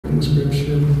reading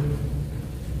Scripture.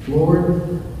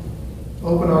 Lord,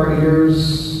 open our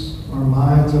ears, our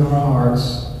minds, and our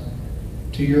hearts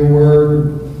to your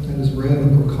word that is read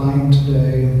and proclaimed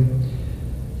today.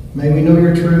 May we know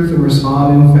your truth and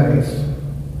respond in faith.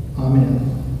 Amen.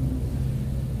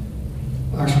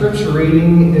 Our scripture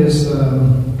reading is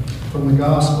from the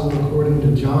Gospel according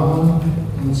to John,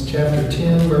 and it's chapter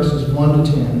 10, verses 1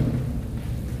 to 10.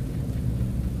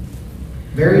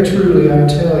 Very truly I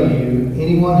tell you,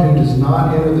 anyone who does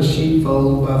not enter the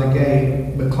sheepfold by the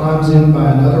gate, but climbs in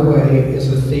by another way,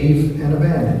 is a thief and a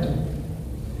bandit.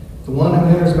 The one who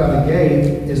enters by the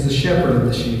gate is the shepherd of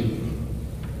the sheep.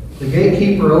 The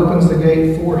gatekeeper opens the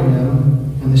gate for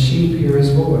him, and the sheep hear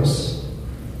his voice.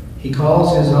 He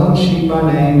calls his own sheep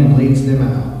by name and leads them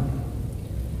out.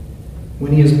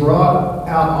 When he has brought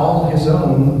out all his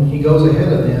own, he goes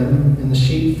ahead of them, and the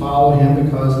sheep follow him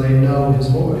because they know his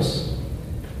voice.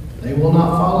 They will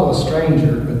not follow a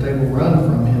stranger, but they will run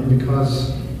from him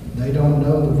because they don't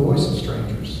know the voice of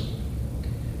strangers.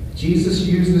 Jesus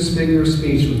used this figure of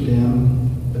speech with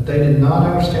them, but they did not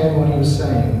understand what he was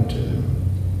saying to them.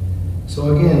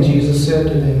 So again, Jesus said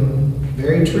to them,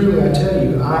 very truly I tell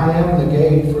you, I am the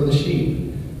gate for the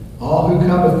sheep. All who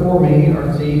come before me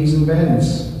are thieves and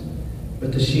bandits,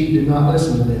 but the sheep did not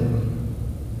listen to them.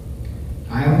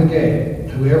 I am the gate.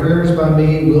 Whoever enters by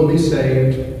me will be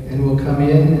saved, and will come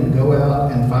in and go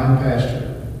out and find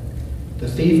pasture. The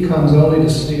thief comes only to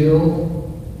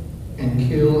steal and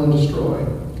kill and destroy.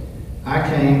 I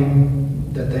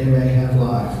came that they may have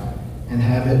life and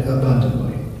have it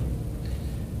abundantly.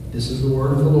 This is the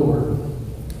word of the Lord.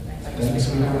 Thanks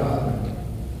be to God.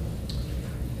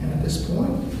 And at this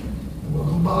point,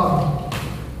 welcome Bob.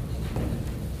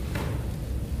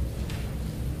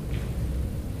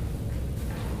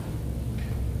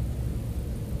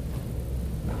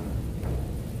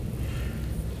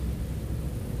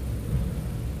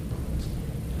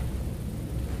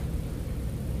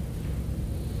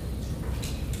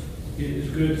 It is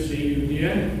good to see you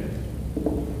again.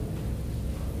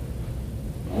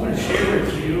 I want to share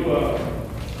with you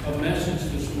a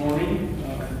message this morning,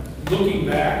 looking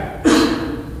back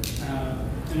and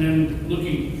then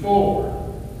looking forward.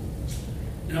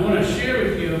 And I want to share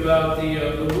with you about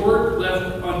the work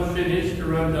left unfinished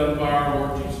or undone by our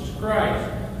Lord Jesus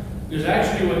Christ. Because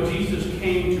actually what Jesus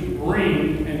came to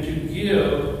bring and to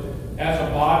give as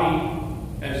a body,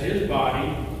 as his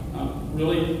body,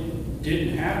 really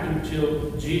didn't happen until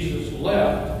Jesus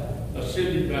left,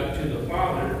 ascended back to the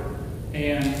Father,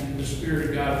 and the Spirit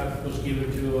of God was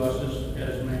given to us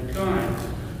as mankind.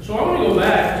 So I want to go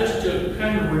back just to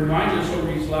kind of remind us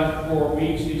over these last 4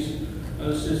 weeks,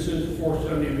 since the fourth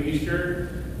Sunday of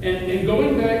Easter, and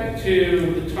going back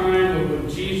to the time of when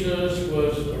Jesus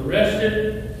was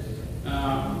arrested,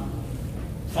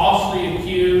 falsely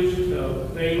accused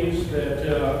of things that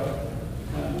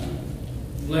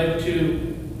led to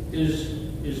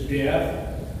his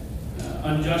death,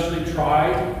 unjustly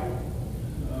tried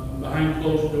behind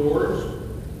closed doors,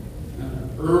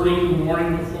 early in the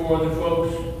morning before the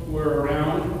folks were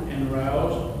around and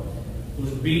aroused,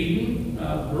 was beaten,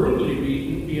 brutally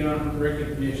beaten beyond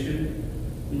recognition,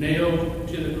 nailed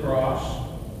to the cross,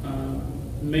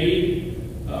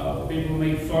 people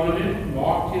made fun of him,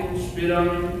 mocked him, spit on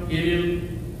him, hit him,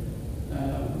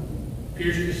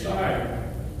 pierced his side.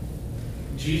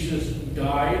 Jesus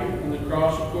died on the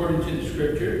cross according to the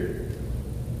Scripture.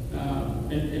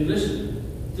 And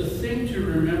listen, the thing to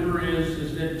remember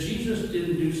is that Jesus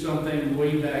didn't do something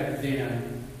way back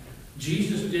then.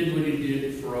 Jesus did what he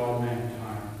did for all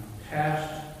mankind,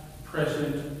 past,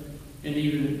 present, and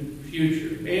even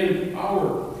future, and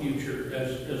our future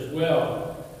as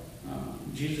well.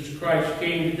 Jesus Christ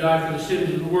came to die for the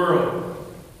sins of the world,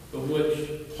 of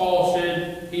which Paul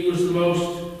said he was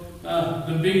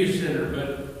the biggest sinner.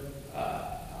 But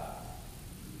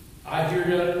I hear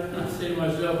that, and I say to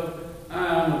myself,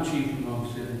 I'm a chief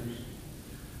among sinners.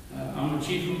 I'm a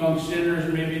chief among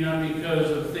sinners, maybe not because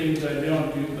of things I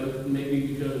don't do, but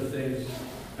maybe because of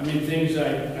things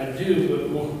I do, but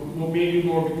maybe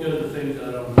more because of things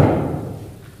I don't do.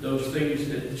 Those things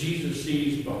that Jesus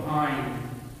sees behind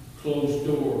closed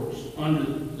doors, under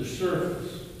the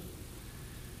surface.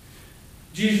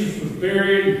 Jesus was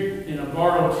buried in a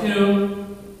borrowed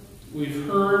tomb. We've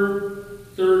heard,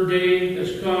 third day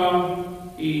has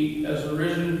come. He has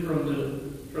arisen from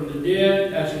the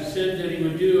dead, as he said that he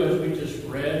would do, as we just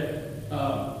read,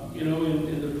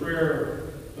 in the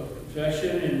prayer of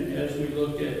confession, and as we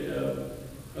looked at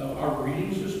our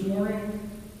readings this morning.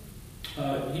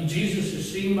 Jesus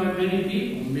is seen by many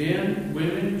people, men,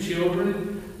 women,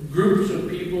 children, groups of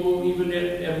people, even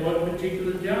at one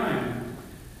particular time.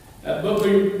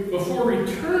 Before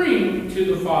returning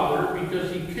to the Father,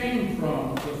 because he came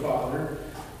from the Father,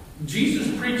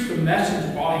 Jesus preached a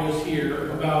message while he was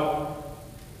here about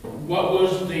what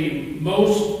was the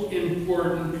most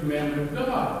important commandment of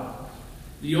God.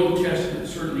 The Old Testament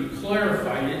certainly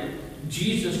clarified it.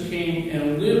 Jesus came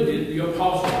and lived it. The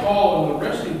Apostle Paul and the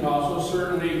rest of the apostles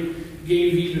certainly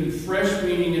gave even fresh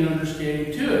meaning and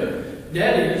understanding to it.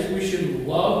 That is, we should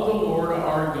love the Lord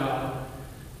our God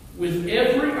with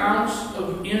every ounce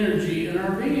of energy in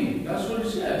our being. That's what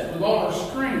it says. With all our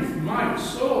strength, might,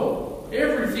 soul,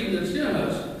 everything that's in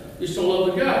us is to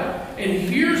love the God. And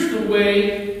here's the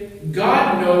way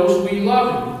God knows we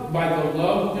love Him, by the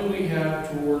love that we have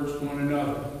towards one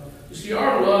another. You see,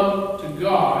 our love to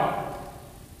God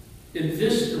in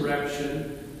this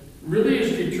direction really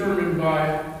is determined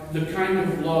by the kind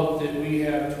of love that we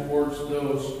have towards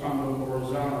those on the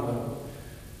horizontal level.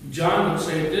 John would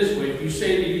say it this way: if you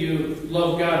say that you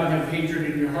love God and have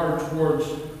hatred in your heart towards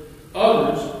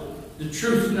others, the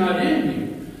truth's not in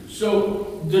you.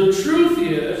 So the truth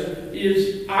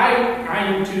is I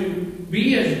am to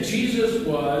be as Jesus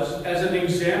was, as an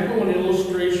example and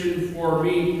illustration for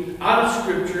me out of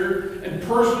Scripture, and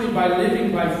personally by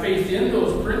living by faith in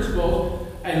those principles,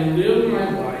 I live my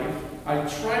life. I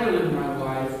try to live my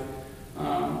life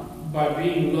by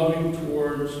being loving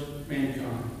towards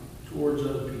mankind, towards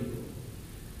other people.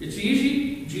 It's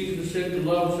easy, Jesus said, to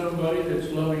love somebody that's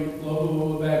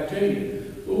lovable back to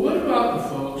you. But what about the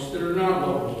folks that are not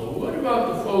lovable? What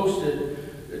about the folks that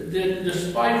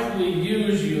despitefully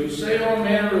use you and say all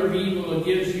manner of evil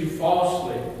against you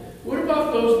falsely? What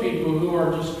about those people who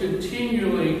are just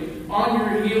continually on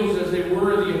your heels, as they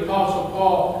were the Apostle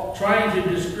Paul, trying to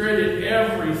discredit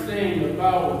everything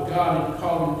about what God had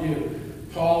called him to do?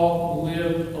 Paul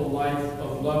lived a life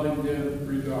of loving them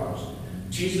regardless.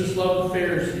 Jesus loved the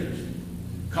Pharisees.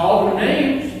 Called them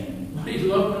names, but he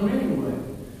loved them anyway.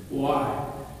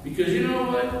 Why? Because you know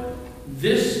what?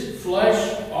 This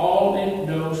flesh, all it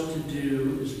knows to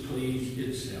do is please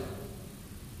itself.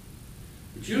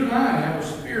 But you and I have a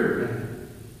spirit in it.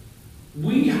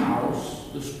 We house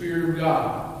the Spirit of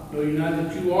God. Know you not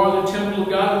that you are the temple of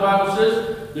God, the Bible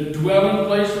says, the dwelling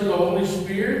place of the Holy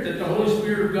Spirit, that the Holy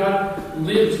Spirit of God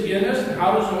lives in us. And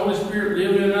how does the Holy Spirit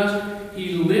live in us?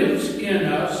 He lives in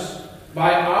us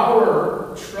by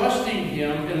our trusting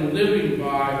Him and living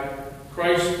by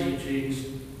Christ's teachings.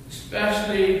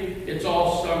 Especially, it's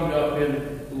all summed up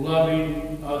in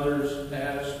loving others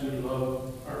as we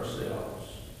love ourselves.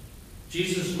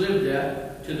 Jesus lived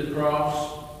that to the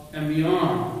cross and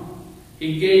beyond.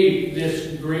 He gave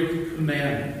this great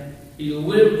commandment. He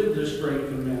lived this great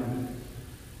commandment.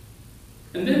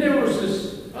 And then there was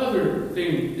this other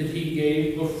thing that He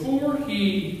gave before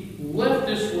He left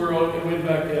this world and went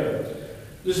back to heaven.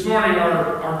 This morning,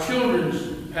 our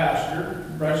children's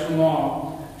pastor, Bryson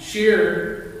Long,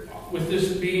 shared with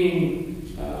this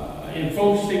being and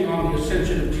focusing on the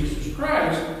ascension of Jesus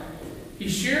Christ. He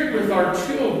shared with our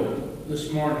children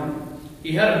this morning.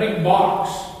 He had a big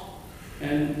box.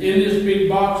 And in this big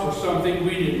box was something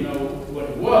we didn't know what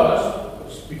it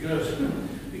was, because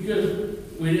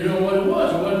we didn't know what it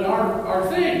was. It wasn't our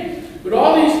thing. But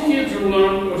all these kids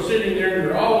are sitting there, and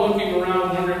they're all looking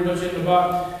around, wondering what's in the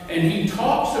box. And he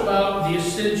talks about the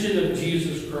ascension of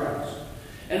Jesus Christ,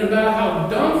 and about how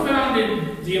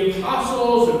dumbfounded the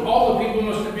apostles and all the people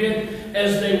must have been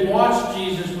as they watched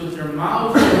Jesus with their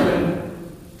mouths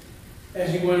open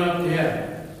as He went up to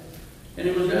heaven. And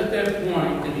it was at that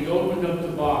point that He opened up the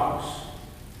box,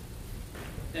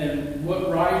 and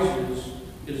what rises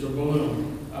is a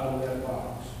balloon out of that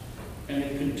box. And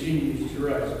it continues to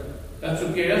rise. That's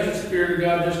okay. That's the Spirit of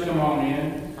God. Just come on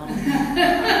in.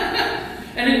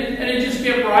 and it just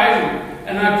kept rising.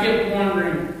 And I kept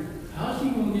wondering, how's He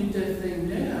going to get that thing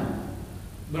down?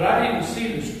 But I didn't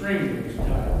see the string that was tied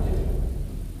to it.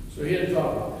 So he had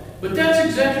thought. But that's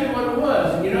exactly what it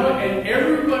was. You know, and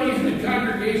everybody in the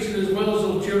congregation, as well as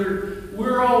little children,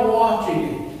 we're all watching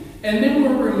it. And then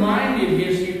we're reminded,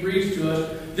 as He reads to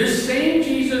us, this same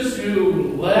Jesus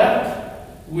who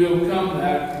left will come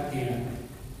back again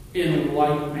in a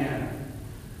like manner.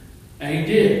 And He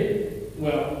did.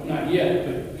 Well, not yet,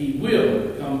 but He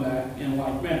will come back in a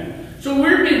like manner. So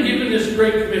we've been given this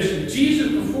great commission.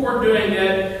 Jesus, before doing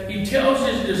that, He tells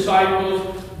His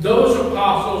disciples, those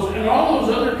apostles, and all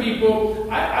those other people,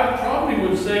 I probably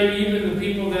would say even the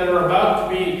people that are about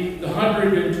to be the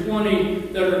 120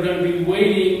 that are going to be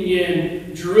waiting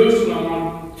in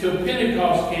Jerusalem till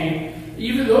Pentecost came,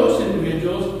 even those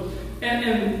individuals.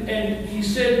 And He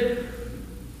said,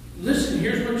 listen,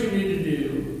 here's what you need to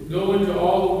do. Go into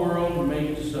all the world and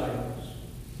make disciples.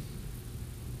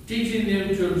 teaching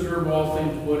them to observe all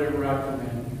things whatever I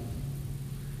command you.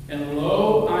 And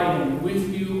lo, I am with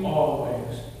you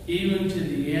always, even to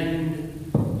the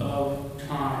end of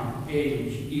time,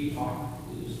 age, epoch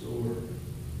is the word.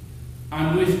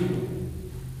 I'm with you.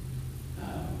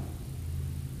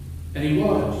 And he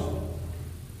was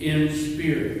in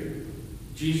spirit.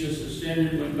 Jesus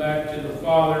ascended, went back to the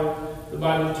Father. The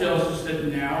Bible tells us that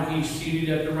now he's seated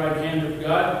at the right hand of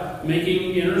God,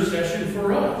 making intercession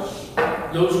for us.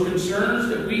 Those concerns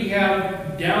that we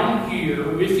have down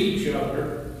here with each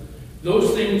other,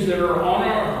 those things that are on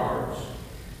our hearts,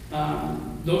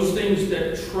 those things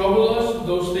that trouble us,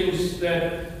 those things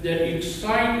that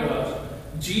excite us,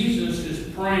 Jesus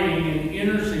is praying and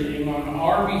interceding on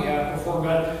our behalf before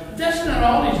God. That's not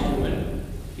all he's doing.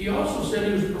 He also said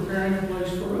he was preparing a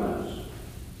place for us.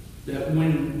 That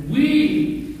when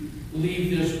we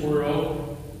leave this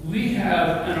world, we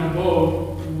have an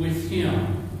abode with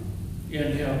him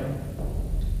in heaven.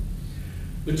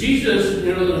 But Jesus,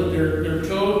 they're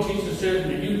told, Jesus says,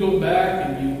 that you go back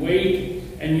and you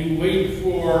wait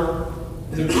for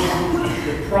the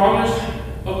promise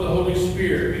of the Holy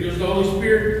Spirit, because the Holy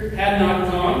Spirit had not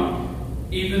come,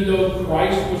 even though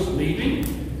Christ was leaving.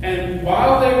 And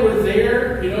while they were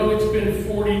there, it's been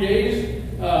 40 days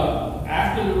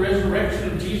after the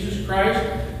resurrection of Jesus Christ.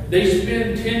 They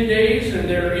spend 10 days and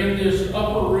they're in this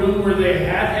upper room where they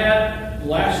had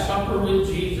Last Supper with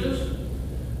Jesus.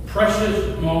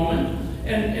 Precious moment.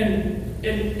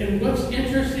 And what's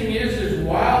interesting is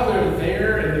while they're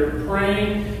there and they're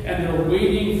praying and they're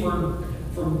waiting for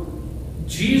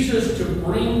Jesus to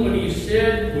bring what he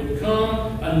said would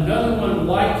come, another one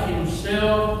like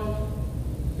himself,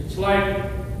 it's like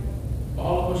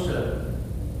all of a sudden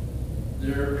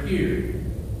there appeared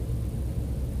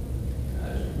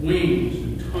wings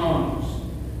and tongues,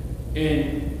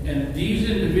 and these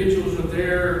individuals were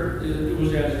there. It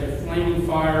was as a flaming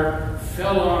fire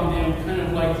fell on them, kind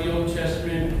of like the Old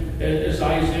Testament, as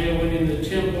Isaiah went in the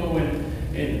temple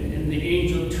and the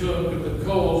angel took the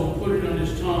coals and put it on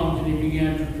his tongue, and he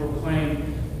began to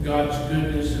proclaim God's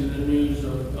goodness and the news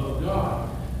of God.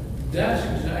 That's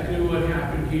exactly what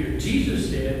happened here. Jesus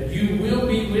said, you will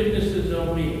be witnesses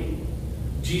of me.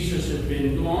 Jesus had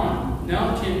been gone.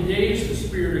 Now 10 days, the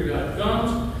Spirit of God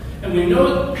comes. And we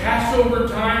know that Passover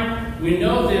time, we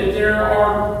know that there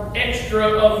are extra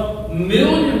of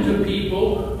millions of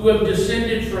people who have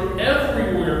descended from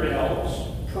everywhere else,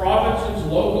 provinces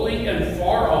locally and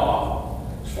far off,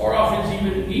 as far off as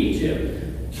even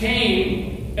Egypt,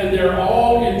 came, and they're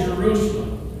all in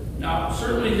Jerusalem. Now,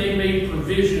 certainly they made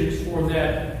provisions for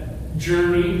that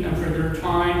journey and for their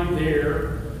time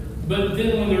there. But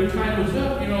then when their time was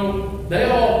up, they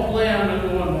all planned on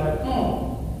going back home.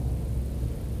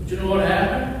 But you know what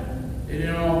happened? They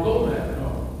didn't all go back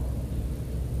home.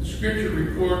 The scripture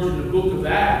records in the book of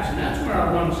Acts, and that's where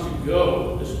I want us to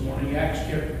go this morning, Acts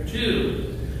chapter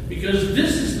 2. Because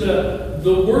this is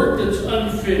the work that's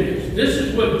unfinished. This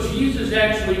is what Jesus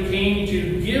actually came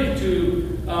to give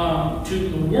to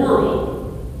the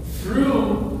world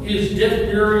through his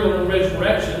death, burial, and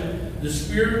resurrection, the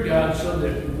Spirit of God, so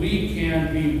that we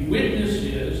can be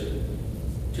witnesses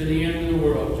to the end of the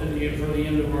world, for the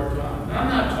end of our time. And I'm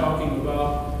not talking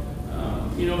about,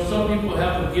 some people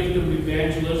have a gift of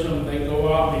evangelism. They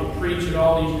go out and they preach at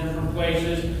all these different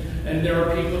places. And there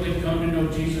are people that come to know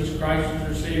Jesus Christ as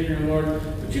their Savior and Lord.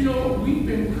 But we've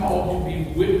been called to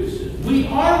be witnesses. We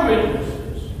are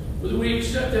witnesses, whether we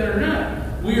accept that or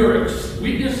not. We are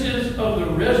witnesses of the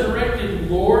resurrected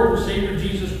Lord and Savior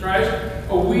Jesus Christ,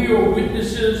 or we are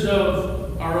witnesses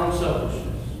of our own selfishness.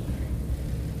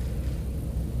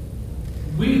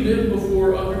 We live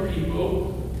before other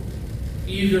people,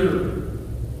 either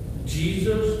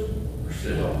Jesus or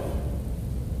self.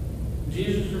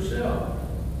 Jesus or self.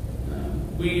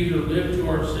 We either live to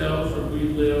ourselves or we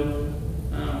live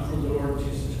for the Lord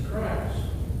Jesus Christ.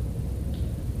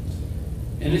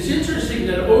 And it's interesting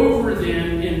that over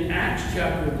then in Acts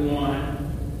chapter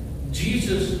 1,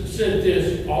 Jesus said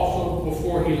this also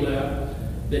before he left,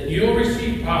 that you'll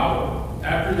receive power.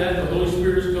 After that, the Holy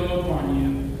Spirit has come upon you,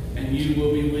 and you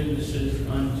will be witnesses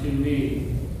unto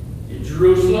me. In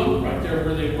Jerusalem, right there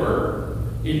where they were,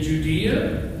 in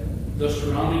Judea, the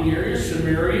surrounding areas,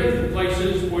 Samaria, the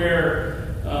places where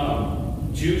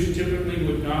Jews typically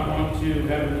would not want to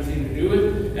have anything to do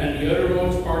with, and the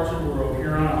uttermost parts of the world,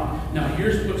 here on out. Now,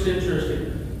 here's what's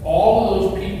interesting. All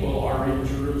of those people are in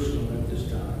Jerusalem at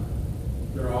this time.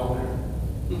 They're all there.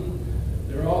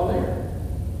 They're all there.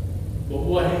 But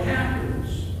what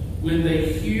happens when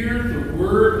they hear the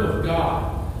Word of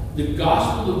God, the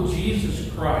gospel of Jesus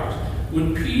Christ,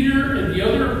 when Peter and the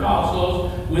other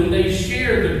apostles, when they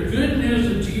shared the good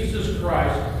news of Jesus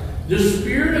Christ, the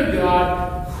Spirit of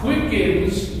God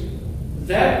quickens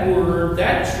that word,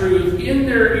 that truth in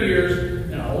their ears,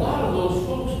 and a lot of those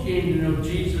folks came to know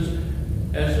Jesus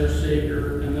as their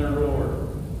Savior and their Lord.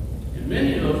 And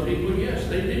many of those people, yes,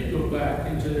 they did go back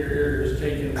into their areas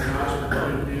taking the gospel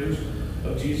good news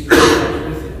of Jesus Christ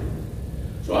with them.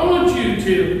 So I want you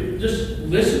to just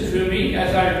listen to me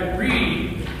as I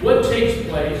read what takes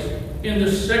place in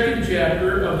the second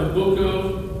chapter of the book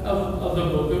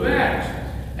of Acts.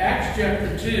 Acts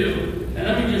chapter 2, and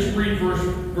let me just read verse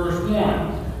 1.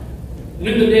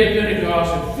 When the day of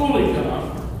Pentecost had fully come,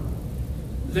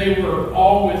 they were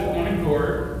all with one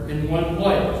accord in one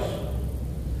place.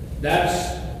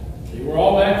 They were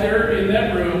all back there in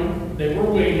that room. They were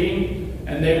waiting,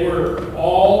 and they were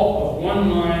all of one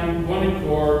mind, one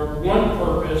accord, one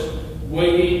purpose,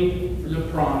 waiting for the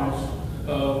promise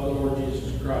of the Lord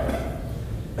Jesus Christ.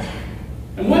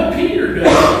 And what Peter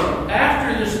does,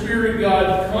 after the Spirit of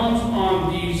God comes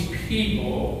on these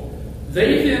people,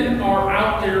 they then are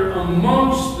out there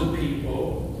amongst the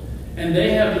people, and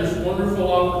they have this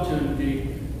wonderful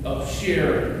opportunity of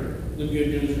sharing the good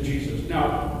news of Jesus.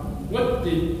 Now, what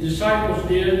the disciples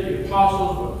did, the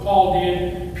apostles, what Paul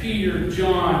did, Peter,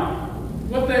 John,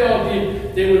 what they all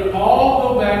did, they would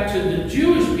all go back to the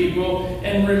Jewish people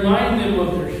and remind them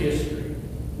of their history.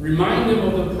 Remind them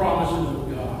of the promises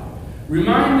of God.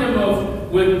 Remind them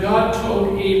of what God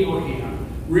told Abraham.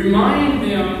 Remind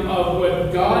them of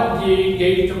what God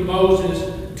gave to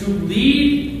Moses to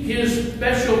lead his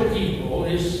special people,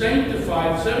 his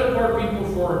sanctified, set-apart people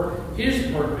for his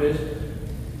purpose,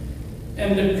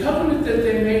 and the covenant that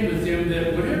they made with him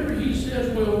that whatever he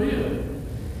says we'll do.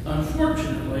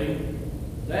 Unfortunately,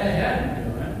 that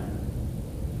hadn't done,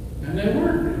 and they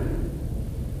weren't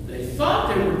doing it. They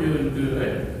thought they were doing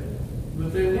good,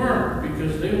 but they weren't,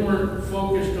 because they weren't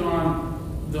focused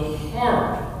on the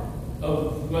heart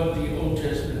of what the Old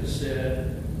Testament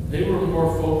said. They were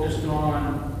more focused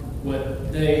on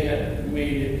what they had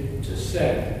made it to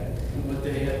say and what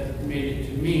they had made it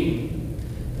to mean.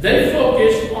 They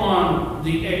focused on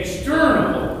the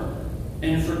external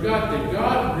and forgot that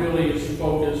God really is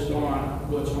focused on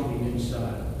what's on the inside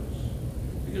of us.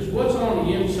 Because what's on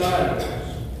the inside of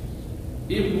us,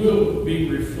 it will be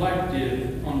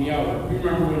reflected on the outer. You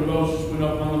remember when Moses went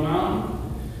up on the mountain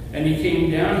and he came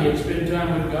down, he had spent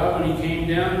time with God. When he came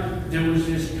down, there was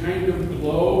this kind of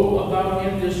glow about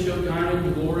him, this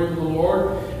Shekinah glory of the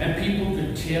Lord, and people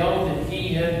could tell that he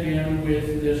had been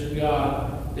with this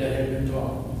God that had been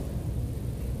talking.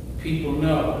 People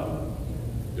know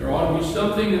there ought to be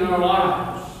something in our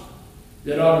lives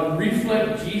that ought to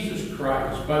reflect Jesus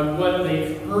Christ by what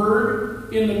they've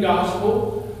heard in the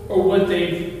gospel, or what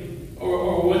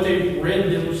they've read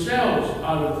themselves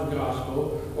out of the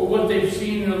gospel, or what they've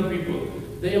seen in other people.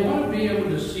 They ought to be able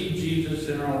to see Jesus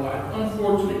in our life.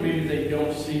 Unfortunately, maybe they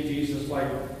don't see Jesus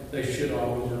like they should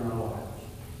always in our lives.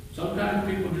 Sometimes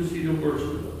people do see the worst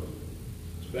of us,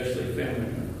 especially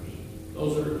family members.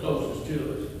 Those that are closest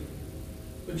to us.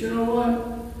 But you know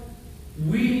what?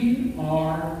 We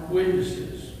are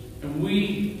witnesses, and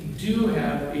we do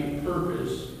have a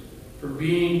purpose for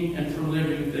being and for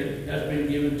living that has been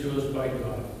given to us by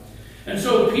God. And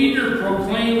so Peter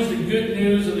proclaims the good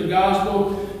news of the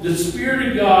gospel. The Spirit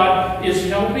of God is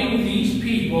helping these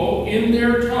people in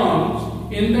their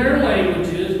tongues, in their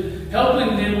languages,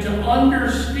 helping them to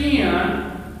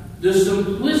understand the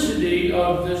simplicity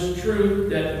of this truth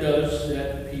that does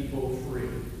set people free.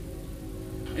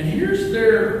 And here's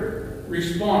their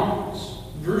response.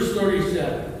 Verse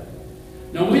 37.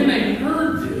 Now when they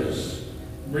heard this,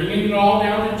 bringing it all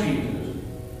down to Jesus,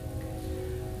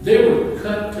 they were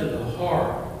cut to the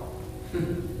heart.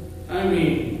 I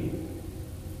mean,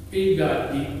 it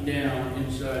got deep down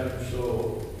inside their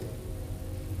soul.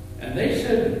 And they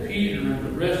said to Peter and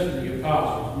the rest of the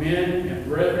apostles, men and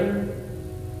brethren,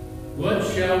 what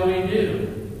shall we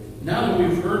do? Now that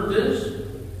we've heard this,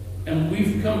 and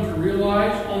we've come to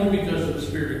realize, only because of the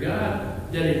Spirit of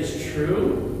God, that it's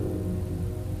true,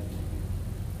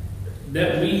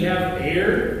 that we have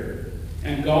erred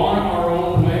and gone our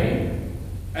own way,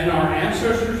 and our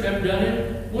ancestors have done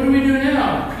it, what do we do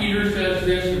now? Peter says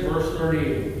this in verse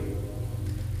 38.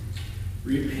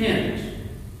 Repent,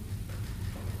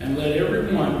 and let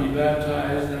everyone be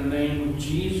baptized in the name of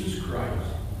Jesus Christ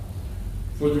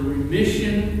for the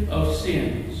remission of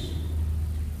sins,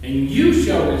 and you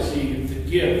shall receive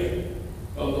the gift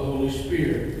of the Holy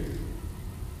Spirit.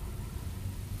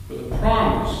 For the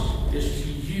promise is to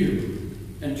you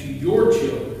and to your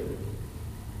children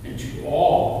and to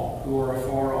all who are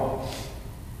afar off,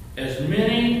 as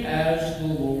many as the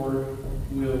Lord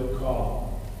will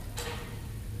call.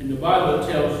 And the Bible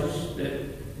tells us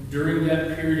that during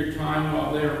that period of time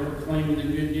while they were proclaiming the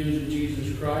good news of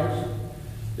Jesus Christ,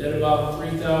 that about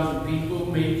 3,000 people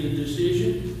made the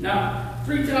decision. Now,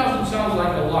 3,000 sounds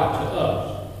like a lot to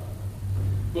us.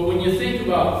 But when you think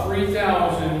about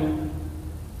 3,000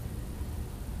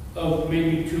 of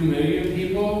maybe 2 million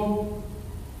people,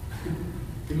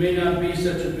 it may not be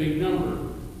such a big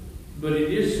number. But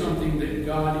it is something that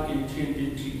God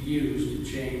intended to use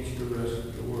to change the rest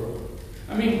of the world.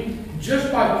 I mean,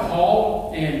 just by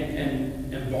Paul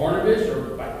and Barnabas,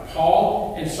 or by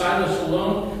Paul and Silas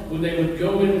alone, when they would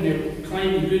go in and they would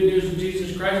claim the good news of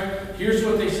Jesus Christ, here's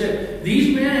what they said.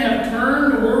 These men have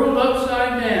turned the world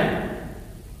upside down.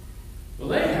 Well,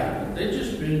 they haven't. They've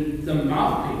just been the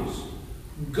mouthpiece.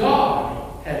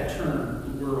 God had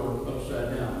turned the world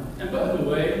upside down. And by the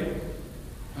way,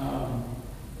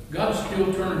 God's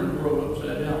still turning the world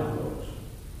upside down, folks.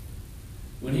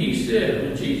 When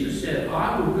Jesus said,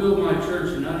 I will build my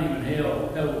church and not even hell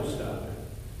will stop it.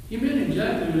 He meant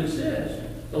exactly what it says.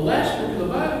 The last book of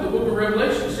the Bible, the book of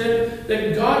Revelation, said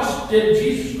that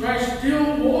Jesus Christ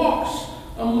still walks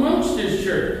amongst his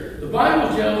church. The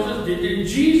Bible tells us that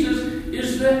Jesus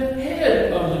is the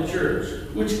head of the church,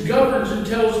 which governs and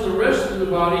tells the rest of the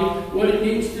body what it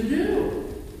needs to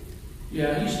do.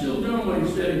 Yeah, he's still doing what he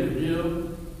said he would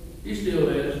do. He still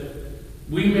is.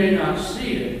 We may not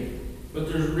see it,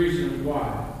 but there's reasons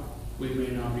why we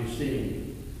may not be seeing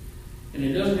it. And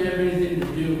it doesn't have anything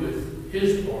to do with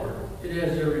his part. It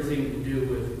has everything to do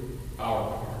with our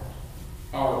part.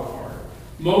 Our part.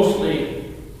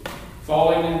 Mostly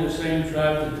falling in the same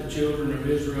trap that the children of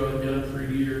Israel had done for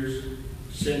years,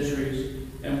 centuries,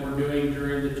 and were doing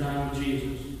during the time of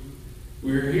Jesus.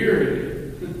 We're hearing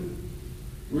it.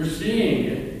 We're seeing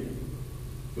it.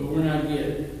 But we're not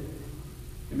getting it.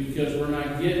 And because we're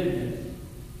not getting it,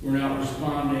 we're not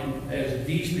responding as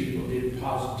these people did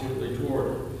positively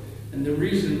toward it. And the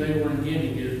reason they weren't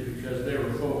getting it is because they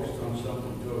were focused on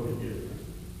something totally different.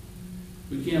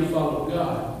 We can't follow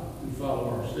God and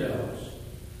follow ourselves.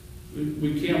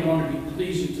 We can't want to be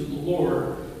pleasing to the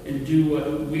Lord and do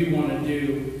what we want to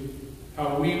do,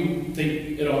 how we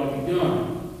think it ought to be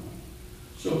done.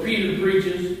 So Peter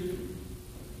preaches.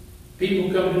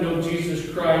 People come to know Jesus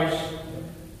Christ.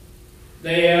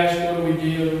 They ask, what do we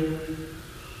do?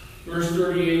 Verse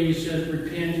 38, he says,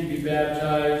 repent and be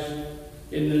baptized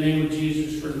in the name of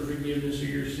Jesus for the forgiveness of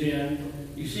your sin.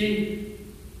 You see,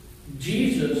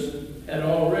 Jesus had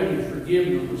already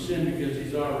forgiven them of sin because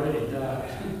he's already died.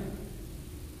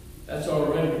 That's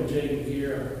already been taken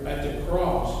care of. At the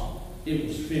cross, it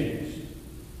was finished.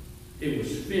 It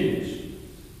was finished.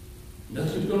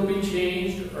 Nothing's going to be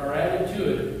changed or added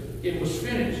to it. It was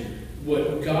finished.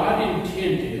 What God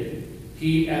intended,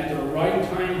 he at the right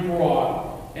time brought,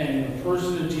 and in the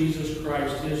person of Jesus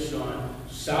Christ, his Son,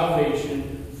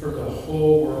 salvation for the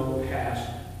whole world, past,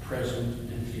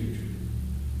 present, and future.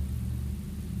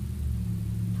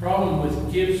 Problem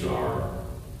with gifts are,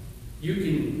 you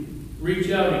can reach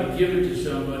out and give it to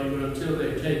somebody, but until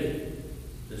they take it,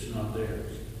 it's not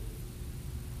theirs.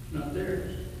 It's not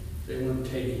theirs. They weren't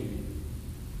taking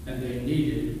it, and they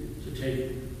needed to take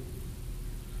it.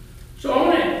 So I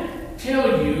want to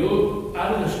tell you,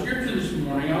 out of the scripture this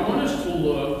morning, I want us to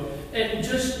look at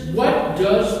just what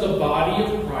does the body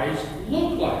of Christ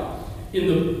look like. In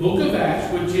the book of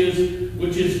Acts, which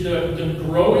is the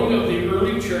growing of the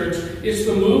early church, it's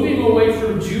the moving away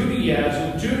from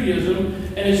Judaism,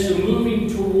 and it's the moving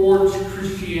towards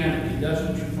Christianity. That's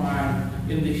what you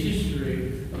find in the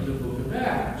history of the book of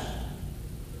Acts.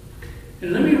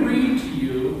 And let me read to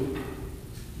you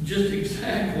just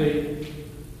exactly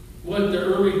what the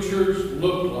early church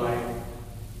looked like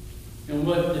and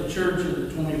what the church of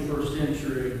the 21st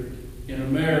century in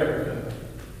America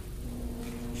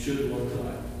should look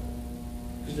like.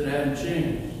 Because it hadn't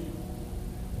changed.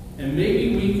 And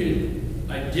maybe we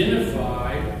could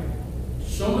identify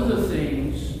some of the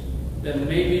things that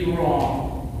may be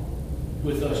wrong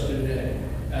with us today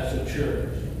as a church.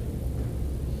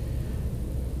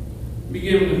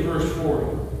 Begin with verse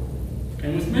 40.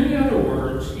 And with many other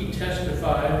words, he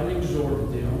testified and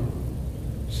exhorted them,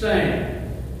 saying,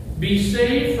 be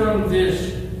saved from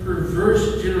this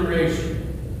perverse generation.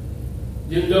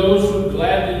 Then those who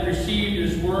gladly received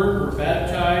his word were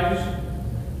baptized,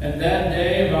 and that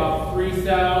day about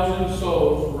 3,000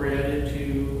 souls were added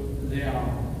to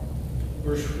them.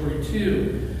 Verse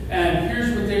 42. And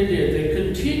here's what they did. They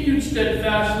continued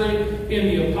steadfastly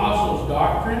in the apostles'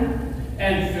 doctrine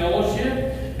and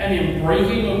fellowship, and in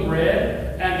breaking of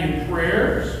bread, and in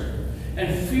prayers.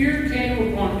 And fear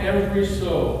came upon every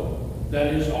soul.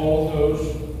 that is, all of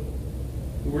those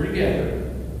who were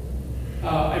together,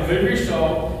 of every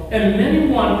soul, and many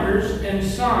wonders and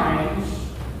signs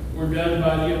were done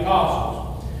by the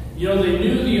apostles. You know, they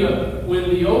knew when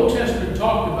the Old Testament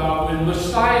talked about when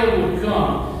Messiah would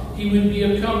come, he would be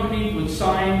accompanied with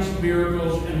signs,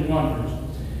 miracles, and wonders.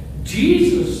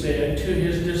 Jesus said to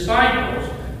his disciples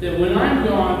that when I'm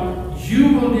gone,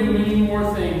 you will do many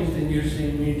more things than you've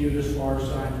seen me do as far as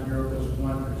signs, miracles, and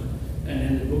wonders. And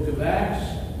in the book of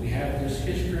Acts, we have this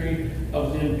history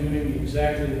of them doing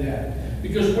exactly that.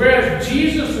 Because whereas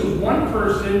Jesus was one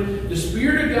person, the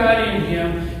Spirit of God in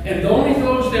him, and only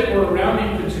those that were around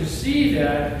him could see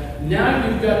that, now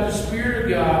you've got the Spirit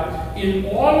of God in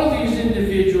all of these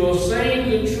individuals saying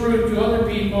the truth to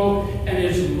other people, and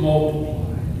it's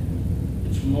multiplied.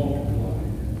 It's multiplied.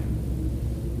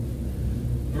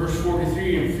 Verse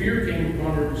 43, and fear came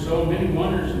upon her, and so many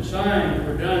wonders and signs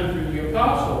were done through the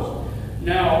apostles.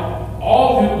 Now,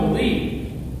 all who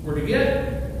believed were together.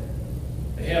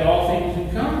 They had all things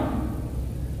in common.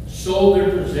 Sold their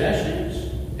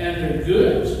possessions and their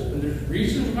goods. And there's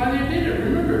reasons why they did it.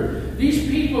 Remember, these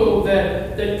people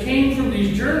that came from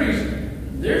these journeys,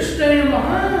 they're staying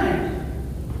behind.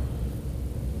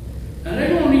 And they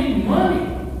don't need money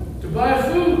to buy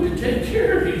food to take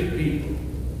care of these people.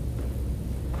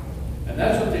 And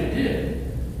that's what they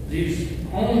did. These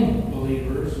home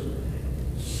believers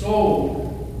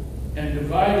sold and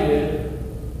divided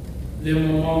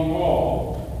them among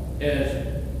all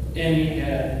as any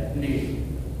had need.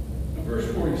 And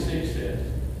verse 46 says,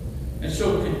 and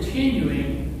so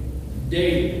continuing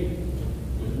daily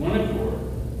with one accord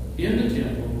in the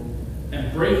temple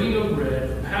and breaking of bread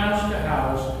from house to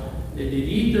house, they did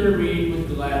eat their meat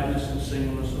with gladness and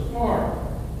singleness of heart,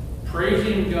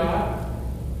 praising God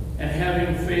and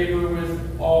having favor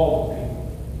with all the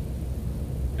people.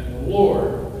 And the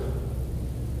Lord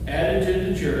added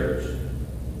to the church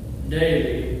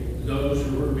daily those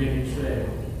who were being saved.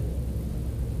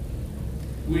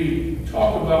 We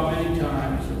talk about many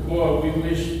times that, boy, we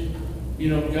wish,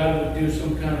 God would do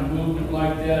some kind of movement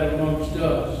like that amongst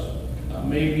us.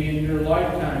 Maybe in your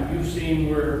lifetime you've seen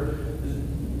where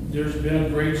there's been a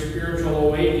great spiritual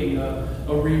awakening,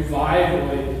 a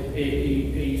revival,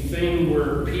 a thing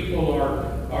where people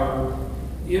are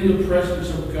in the presence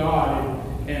of God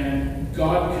and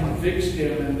God convicts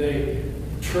them and they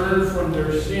turn from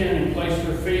their sin and place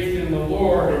their faith in the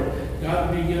Lord, and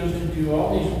God begins to do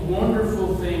all these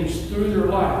wonderful things through their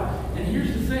life. And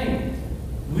here's the thing,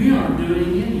 we aren't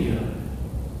doing any of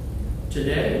it.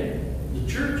 Today,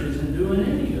 the church isn't doing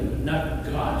any of it. Not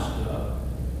God's stuff.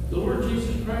 The Lord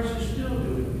Jesus Christ is still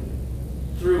doing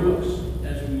it through us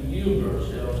as we yield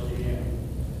ourselves to Him.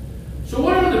 So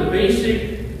what are the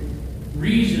basic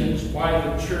reasons why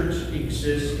the church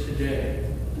exists today?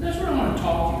 And that's what I want to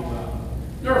talk to you about.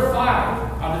 There are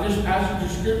 5 out of this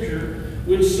passage of Scripture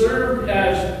which serve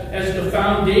as the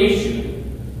foundation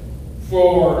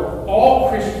for all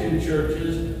Christian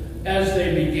churches as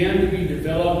they began to be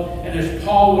developed and as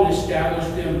Paul would establish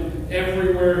them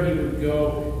everywhere he would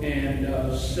go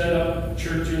and set up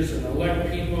churches and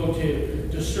elect people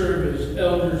to serve as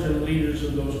elders and leaders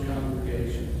of those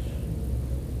congregations.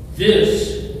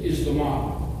 This is the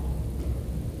model.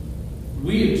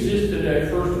 We exist today,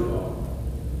 first of all,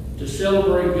 to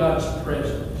celebrate God's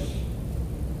presence.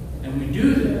 And we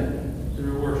do that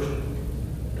through worship.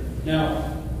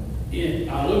 Now,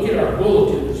 I look at our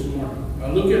bulletin this morning.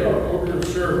 I look at our order of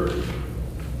service.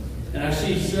 And I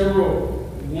see several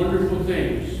wonderful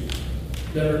things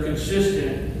that are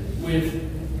consistent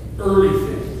with early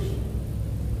things.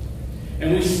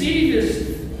 And we see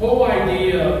this whole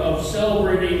idea of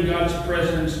celebrating God's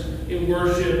presence in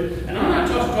worship. And I'm not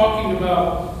just talking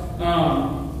about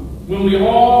when we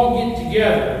all get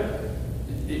together.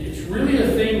 It's really a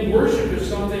thing. Worship is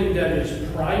something that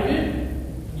is private,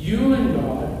 you and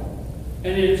God,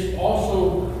 and it's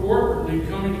also corporately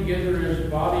coming together as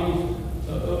bodies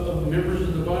of members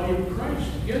of the body of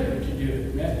Christ together to do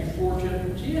it. Matthew 4,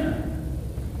 chapter 10.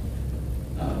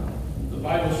 The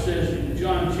Bible says in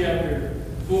John chapter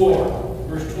 4,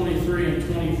 verse 23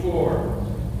 and 24,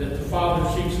 that the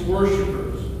Father seeks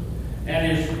worshipers,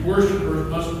 and His worshipers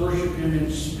must worship Him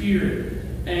in spirit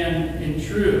and in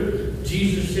truth.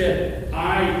 Jesus said,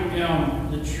 I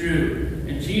am the truth.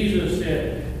 And Jesus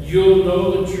said, you'll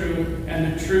know the truth,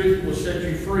 and the truth will set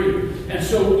you free. And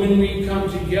so when we come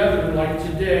together like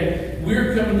today,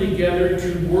 we're coming together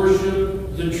to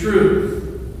worship the truth,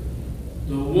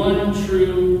 the one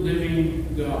true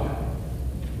living God.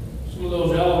 Some of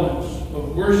those elements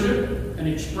of worship and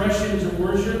expressions of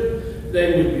worship,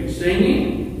 they would be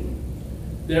singing,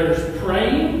 there's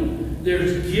praying,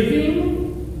 there's giving,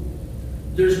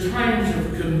 There's times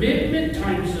of commitment,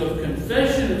 times of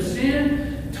confession of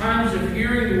sin, times of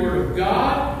hearing the Word of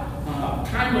God,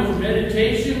 time of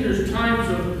meditation. There's times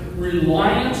of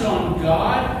reliance on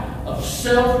God, of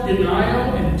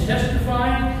self-denial and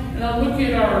testifying. And I look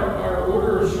at our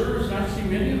order of service and I see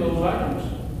many of those items.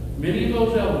 Many of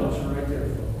those elements are right there,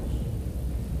 folks.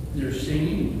 There's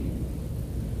singing.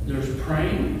 There's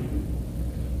praying.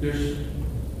 There's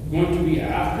going to be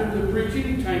after the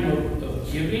preaching, time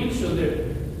of giving, so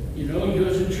that, you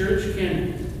as a church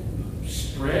can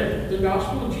spread the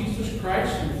gospel of Jesus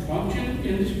Christ and function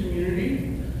in this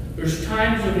community. There's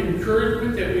times of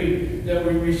encouragement that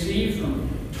we receive from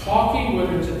talking,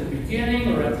 whether it's at the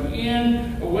beginning or at the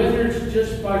end, or whether it's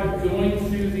just by going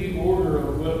through the order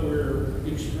of what we're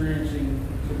experiencing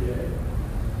today.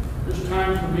 There's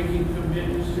times for making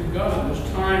commitments to God.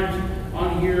 There's times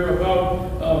on here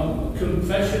about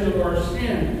confession of our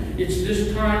sin. It's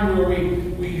this time where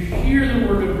we hear the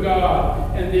Word of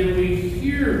God, and then we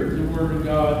hear the Word of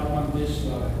God on this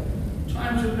side.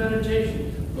 Times of meditation.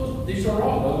 These are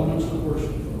all elements of worship,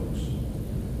 folks.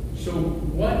 So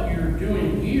what you're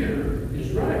doing here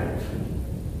is right.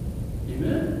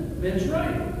 Amen? That's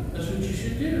right. That's what you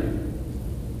should do.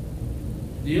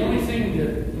 The only thing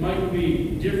that might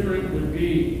be different would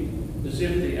be as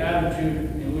if the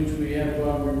attitude in which we have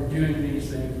while we're doing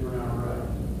these things were not right.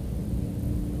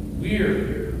 We are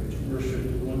here to worship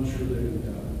the one true living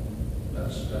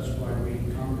God. That's why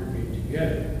we congregate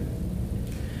together.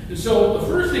 And so the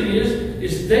first thing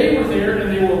is they were there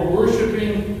and they were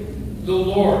worshiping the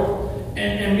Lord.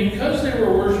 And because they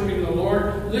were worshiping the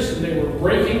Lord, listen, they were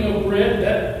breaking of bread.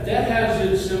 That has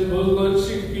its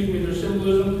symbolism. Their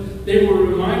symbolism. They were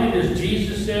reminded, as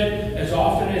Jesus said, as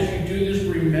often as you do this,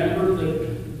 remember the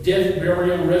death,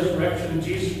 burial, and resurrection of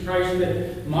Jesus Christ,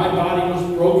 that my body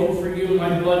was broken for you and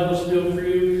my blood was spilled for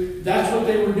you. That's what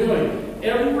they were doing.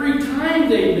 Every time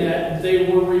they met,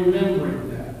 they were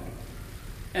remembering that.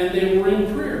 And they were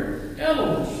in prayer,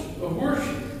 elements of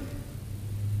worship.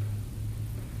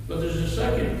 But there's a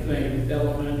second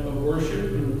element of worship,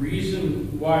 and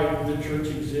reason why the church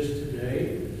exists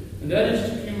today, and that is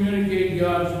to communicate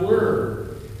God's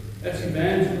Word. That's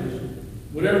evangelism.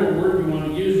 Whatever word you want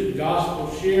to use it,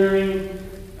 gospel sharing,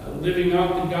 living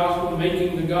out the gospel,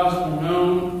 making the gospel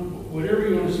known, whatever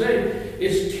you want to say.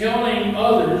 It's telling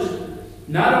others,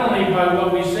 not only by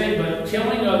what we say, but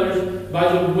telling others by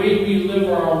the way we live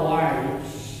our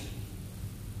lives,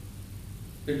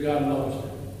 that God loves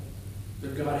them,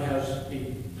 that God has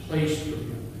a place for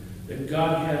them, that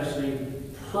God has a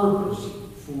purpose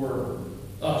for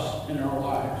us in our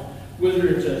lives, whether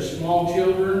it's as small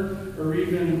children or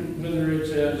even whether it's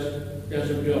as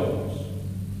adults.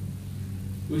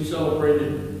 We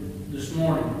celebrated this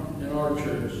morning in our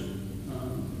church.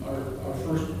 Our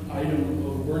first item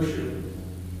of worship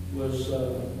was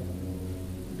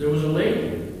there was a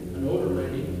lady, an older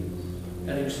lady,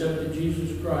 had accepted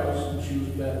Jesus Christ, and she was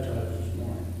baptized this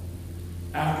morning.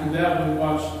 After that, we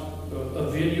watched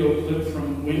a video clip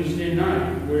from Wednesday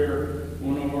night where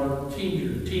one of our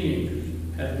teenagers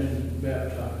had been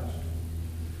baptized.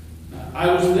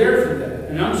 I was there for that,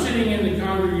 and I'm sitting in the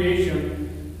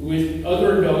congregation with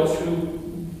other adults who,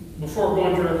 before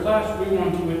going to our class, we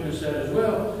wanted to witness that as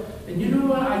well. And you know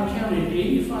what? I counted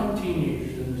 85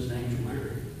 teenagers in the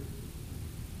sanctuary.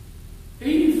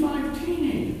 85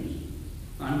 teenagers.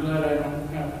 I'm glad I don't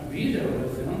have to be there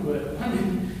with them, but I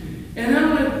mean,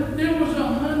 and there was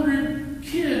 100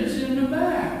 kids in the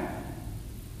back.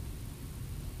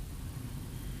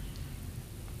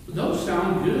 Those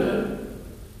sound good,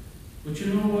 but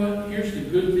you know what? Here's the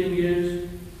good thing is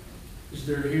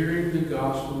they're hearing the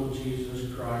gospel of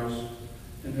Jesus Christ,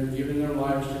 and they're giving their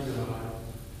lives to God,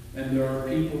 and there are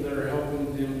people that are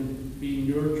helping them be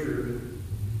nurtured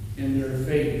in their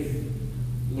faith,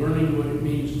 learning what it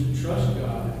means to trust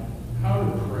God, how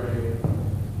to pray,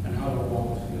 and how to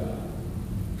walk with God.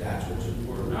 That's what's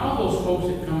important. Now, all those folks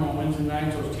that come on Wednesday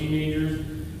nights, those teenagers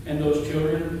and those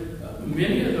children,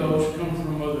 many of those come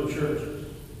from other churches.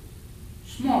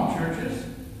 Small churches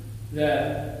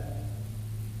that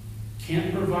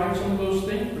can't provide some of those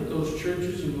things, but those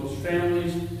churches and those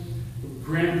families,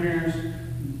 grandparents,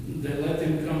 they let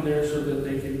them come there so that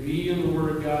they can be in the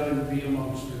Word of God and be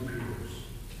amongst their peers.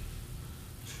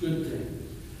 It's a good thing.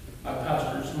 I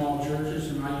pastored small churches,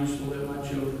 and I used to let my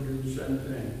children do the same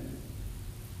thing.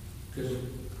 Because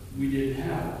we didn't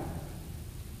have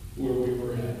where we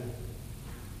were at.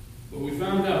 But we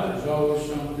found out there's always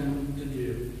something to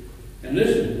do. And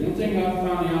listen, one thing I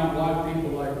found out, a lot of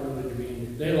people like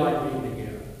religion. They like being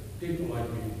together. People like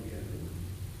being together.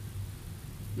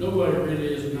 Nobody really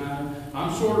is not.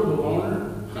 I'm sort of a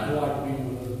loner. I like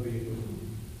being with other people.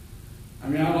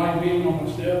 mean, I like being on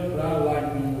myself, but I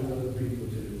like being with other people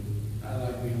too. I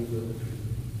like being with other people.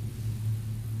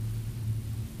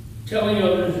 Telling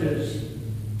others is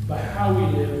by how we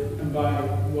live and by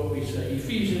what we say.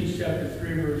 Ephesians chapter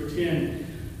 3, verse 10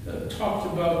 talks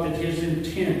about that his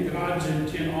intent, God's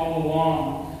intent all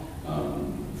along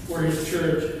for his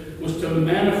church was to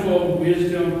manifold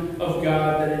wisdom of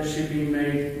God that it should be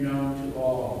made known to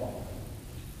all.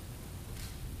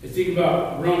 I think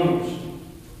about Romans.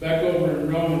 Back over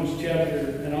in Romans chapter,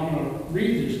 and I'm going to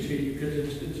read this to you because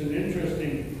it's an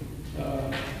interesting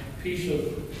piece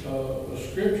of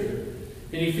scripture.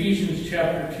 In Ephesians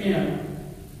chapter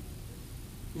 10,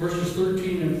 verses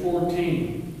 13 and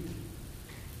 14.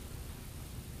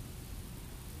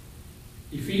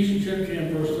 Ephesians chapter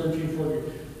 10, verse 13 and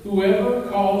 14. Whoever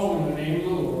calls on the name of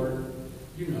the Lord,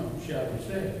 shall be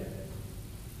saved.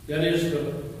 That is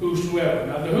the whosoever.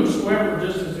 Now, the whosoever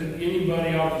just isn't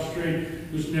anybody off the street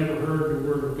who's never heard the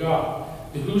word of God.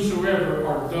 The whosoever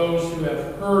are those who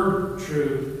have heard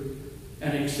truth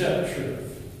and accept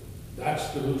truth. That's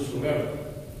the whosoever.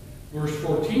 Verse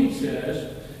 14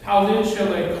 says, how then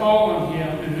shall they call on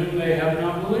him in whom they have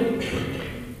not believed?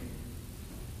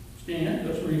 Stand,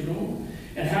 that's reasonable.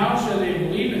 And how shall they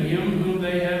believe in him whom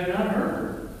they have not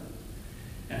heard?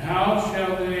 And how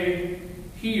shall they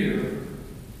hear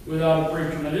without a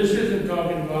preacher? Now, this isn't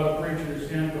talking about a preacher that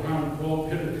stands behind the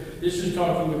pulpit. This is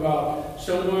talking about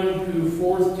someone who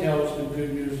foretells the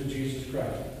good news of Jesus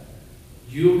Christ.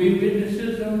 You'll be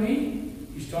witnesses of me.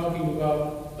 He's talking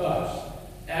about us.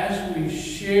 As we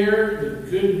share the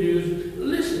good news,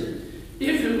 listen,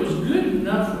 if it was good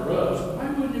enough for us, why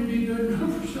wouldn't it be good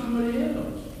enough for somebody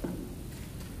else?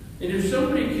 And if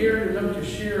somebody cared enough to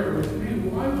share it with me,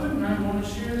 why wouldn't I want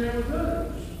to share that with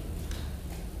others?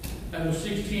 I have a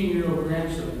 16-year-old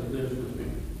grandson that lives with me.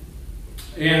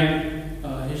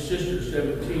 And his sister's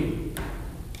 17.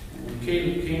 And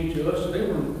Kary came to us.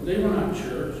 They were not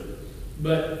church.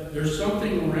 But there's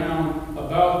something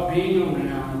about being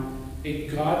around a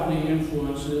godly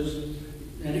influences,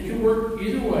 and it can work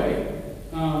either way,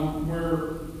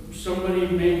 where somebody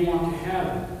may want to have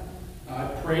it. I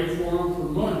prayed for them for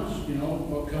months,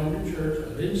 about coming to church.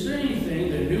 I didn't say anything.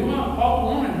 They knew how Paul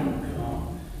wanted them to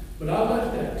come, but I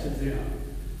left that to them.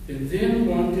 And then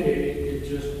one day, it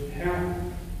just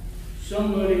happened.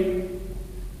 Somebody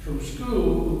from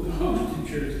school who goes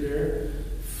to church there,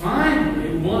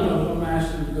 finally, one of them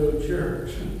asked them to go to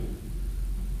church.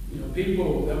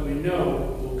 People that we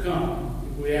know will come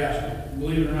if we ask them.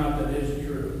 Believe it or not, that is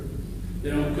true.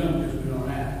 They don't come because we don't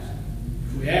ask.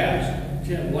 If we ask,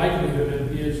 the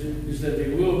likelihood is that they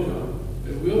will come.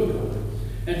 They will come.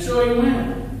 And so he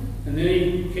went. And then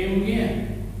he came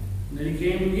again. And then he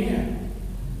came again.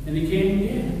 And he came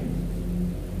again.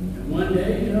 And one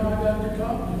day, I got to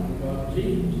talk to him about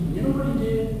Jesus. You know what he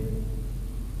did?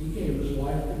 He gave his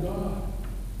life to God.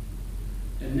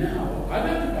 And now, I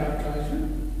got to baptize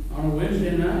him on a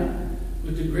Wednesday night.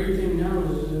 But the great thing now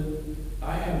is that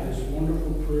I have this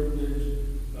wonderful privilege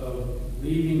of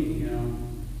leading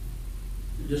him,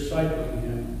 discipling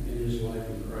him in his life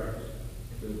in Christ.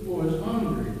 The boy is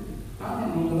hungry. I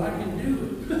don't know that I can do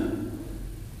it.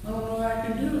 I don't know that I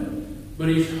can do it. But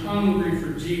he's hungry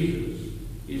for Jesus.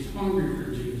 He's hungry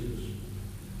for Jesus.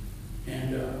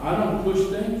 And I don't push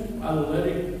things. I let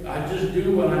it. I just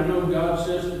do what I know God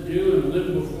says to do and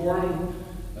live before him.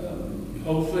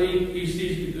 Hopefully he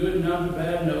sees the good, not the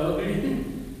bad, and the ugly.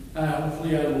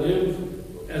 Hopefully I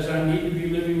live as I need to be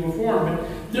living before him.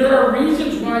 But there are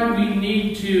reasons why we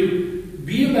need to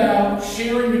be about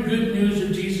sharing the good news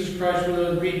of Jesus Christ with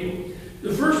other people.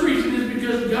 The first reason is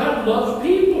because God loves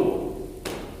people.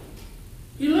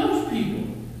 He loves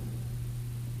people.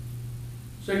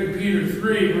 2 Peter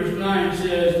 3, verse 9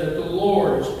 says that the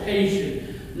Lord is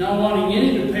patient, not wanting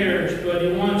any to perish, but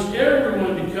he wants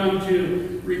everyone to come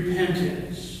to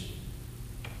repentance.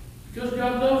 Because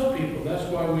God loves people. That's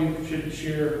why we should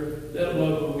share that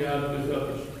love of God with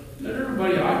others. Not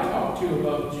everybody I talk to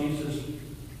about Jesus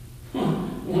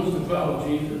wants to follow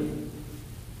Jesus.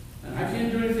 And I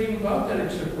can't do anything about that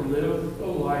except for live a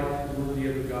life worthy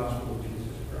of the gospel of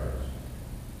Jesus Christ.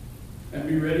 And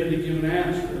be ready to give an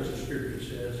answer, as the Scripture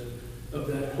says, of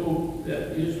that hope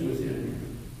that is within you.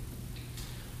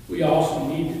 We also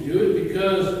need to do it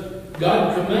because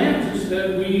God commands us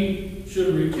that we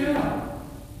should reach out.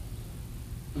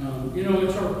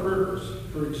 It's our purpose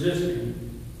for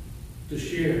existing to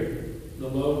share the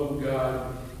love of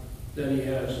God that he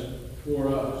has for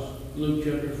us. Luke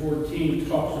chapter 14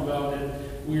 talks about it.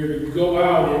 We are to go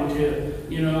out into,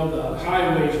 the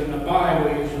highways and the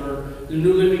byways, or the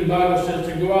New Living Bible says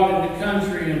to go out into the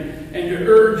country and to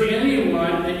urge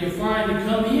anyone that you find to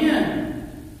come in.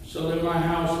 so that my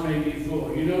house may be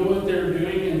full. You know what they're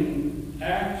doing in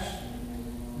Acts?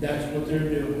 That's what they're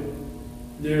doing.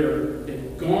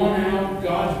 They've gone out.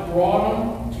 God's brought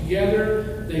them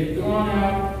together. They've gone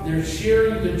out. They're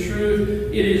sharing the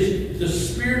truth. It is the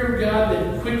Spirit of God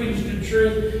that quickens the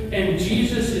truth. And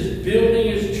Jesus is building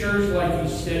His church like He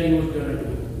said He was going to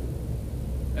do.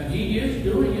 And He is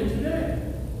doing it today.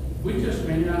 We just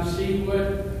may not see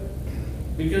what,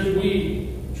 because we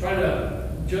try to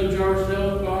judge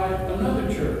ourselves by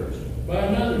another church, by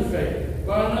another faith,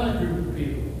 by another group of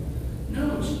people.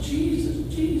 No, it's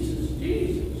Jesus, Jesus,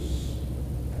 Jesus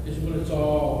is what it's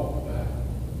all about.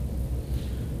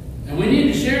 And we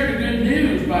need to share the good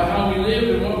news by how we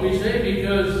live and what we say,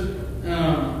 because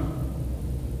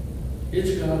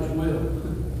it's God's will.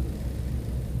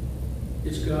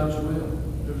 It's God's will.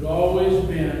 There's always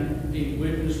been a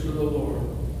witness for the Lord.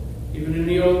 Even in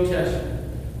the Old Testament,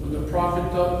 when the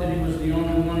prophet thought that he was the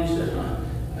only one, he said,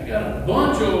 I got a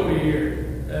bunch over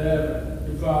here that have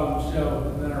defiled themselves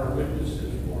and that are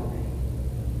witnesses for me.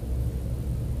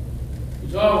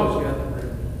 He's always got the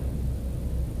remnant.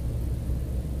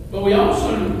 But we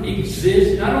also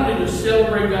exist not only to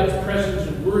celebrate God's presence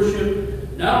and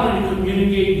worship, not only to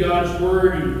communicate God's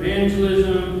word and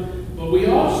evangelism, but we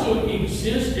also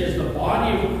exist as the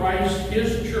body of Christ,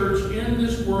 His church in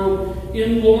this world,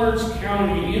 in Lawrence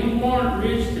County, in Walnut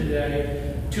Ridge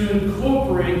today, to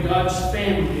incorporate God's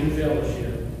family in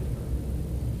fellowship.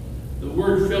 The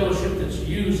word fellowship that's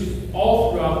used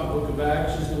all throughout the book of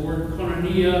Acts is the word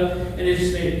koinonia, and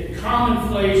it's a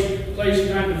commonplace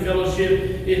kind of fellowship.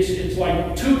 It's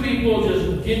like two people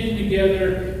just getting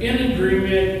together in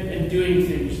agreement and doing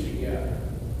things together.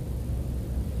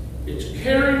 It's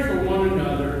caring for one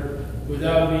another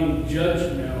without being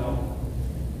judgmental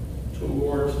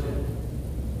towards them.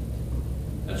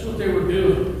 That's what they were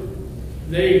doing.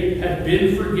 They had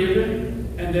been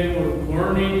forgiven, and they were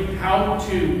learning how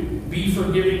to be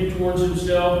forgiving towards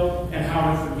themselves and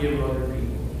how to forgive other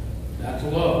people. That's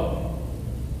love.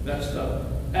 That's the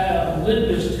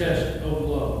litmus test of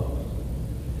love.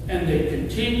 And they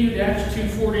continued, Acts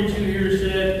 2:42 here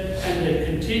said, and they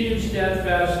continued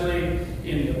steadfastly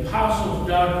in the apostles'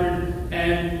 doctrine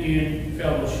and in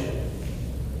fellowship.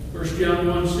 1 John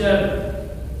 1:7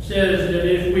 says that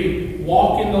if we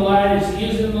walk in the light as He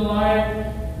is in the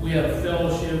light, we have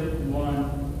fellowship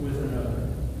one with another.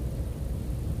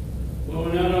 Well,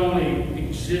 we not only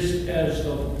exist as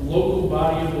the local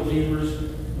body of believers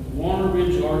in Walnut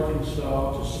Ridge,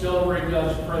 Arkansas, to celebrate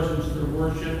God's presence through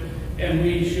worship, and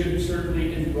we should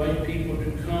certainly invite people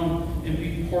to come and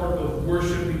be part of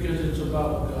worship because it's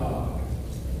about God.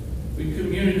 We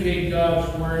communicate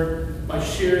God's word by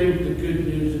sharing the good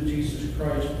news of Jesus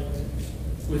Christ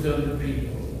with other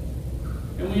people.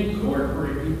 And we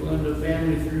incorporate people into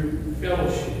family through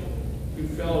fellowship.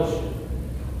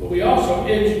 But we also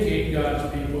educate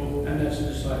God's people, and that's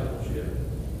discipleship.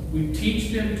 We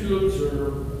teach them to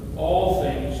observe all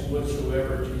things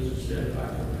whatsoever Jesus said, I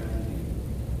command you.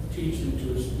 Teach them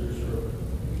to observe.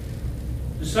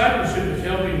 Discipleship is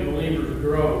helping believers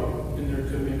grow in their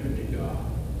commitment to God.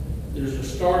 There's a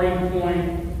starting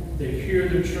point. They hear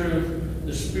the truth.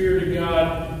 The Spirit of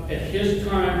God, at His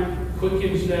time,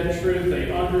 quickens that truth.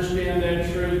 They understand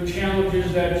that truth,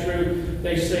 challenges that truth.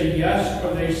 They say yes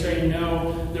or they say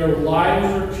no. Their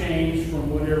lives are changed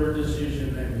from whatever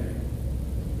decision they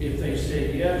make. If they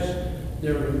say yes,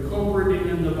 they're incorporated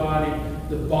in the body.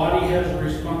 The body has a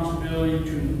responsibility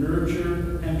to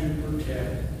nurture and to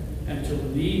protect and to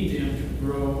lead them to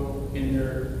grow in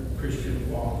their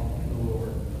Christian walk in the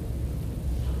Lord.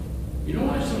 You know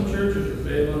why some churches are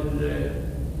failing today?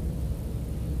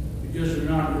 Because they're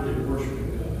not really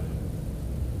worshiping God.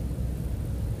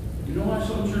 You know why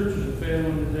some churches are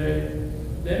failing today?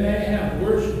 They may have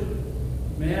worship,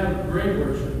 may have great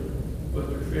worship, but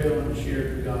they're failing to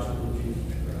share the gospel of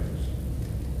Jesus Christ.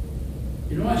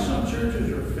 You know why some churches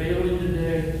are failing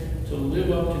today to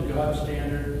live up to God's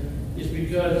standard? Is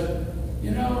because,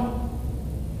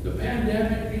 the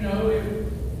pandemic, it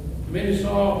made us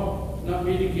all not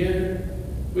be together.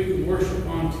 We can worship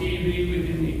on TV, we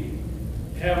can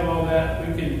have all that,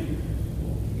 we can,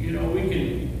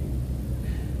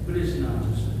 but it's not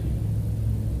the same.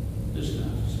 It's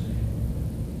not the same.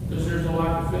 Because there's a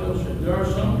lack of fellowship. There are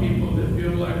some people that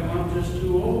feel like, I'm just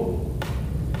too old.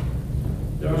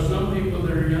 There are some people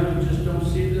that are young and just don't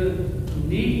see the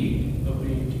need of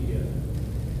being together.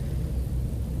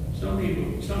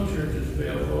 Some churches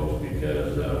fail, folks,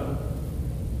 because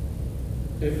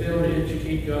they fail to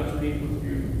educate God's people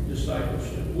through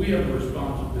discipleship. We have a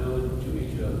responsibility to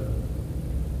each other,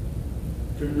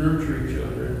 to nurture each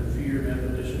other in the fear and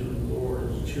admonition of the Lord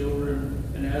as children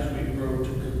and and as we grow, to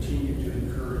continue to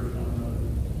encourage one another.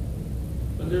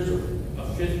 But there's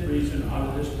a fifth reason out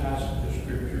of this passage of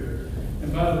Scripture.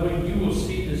 And by the way, you will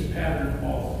see this pattern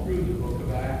all through the book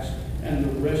of Acts and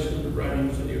the rest of the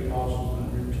writings of the apostles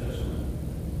in the New Testament.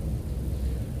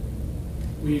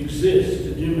 We exist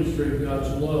to demonstrate God's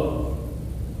love.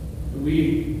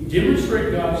 We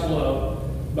demonstrate God's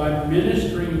love by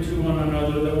ministering to one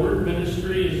another. The word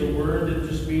ministry is a word that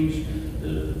just means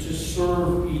to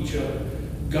serve each other.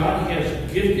 God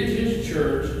has gifted His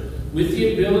church with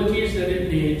the abilities that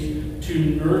it needs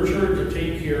to nurture, to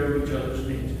take care of each other's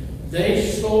needs. They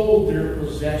sold their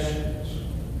possessions,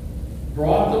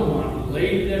 brought the money,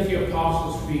 laid it at the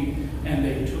apostles' feet, and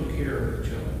they took care of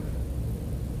each other.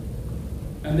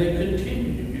 And they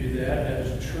continue to do that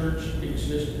as church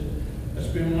existed. That's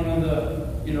been one of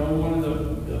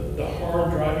the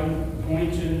hard driving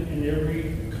points in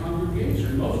every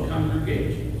congregation, most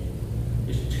congregations,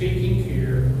 is taking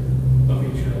care of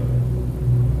each other.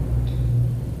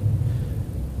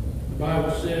 The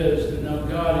Bible says that now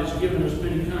God has given us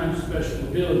many kinds of special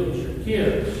abilities or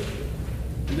gifts.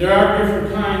 And there are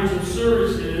different kinds of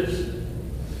services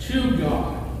to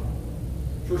God.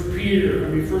 1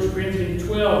 Corinthians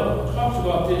 12 talks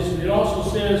about this, and it also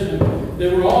says that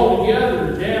they were all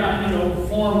together down,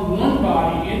 formed one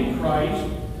body in Christ.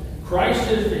 Christ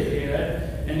is the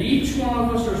head, and each one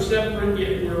of us are separate,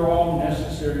 yet we're all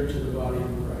necessary to the body of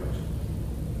Christ.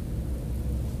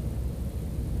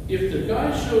 If the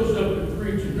guy shows up and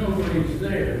preaches and nobody's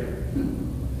there,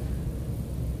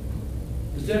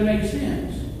 does that make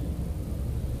sense?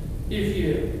 If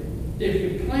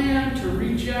you plan to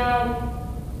reach out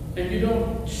and you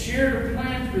don't share the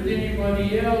plans with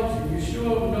anybody else, and you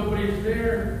show up and nobody's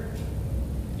there,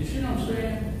 you see what I'm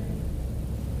saying?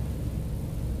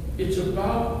 It's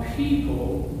about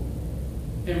people,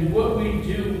 and what we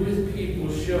do with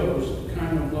people shows the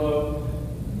kind of love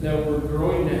that we're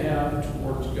growing to have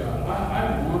towards God.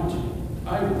 I want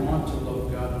to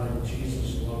love God like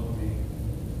Jesus loved me.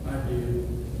 I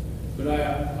do. But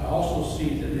I also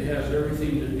see that it has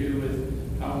everything to do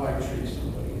with how I treat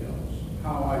somebody else,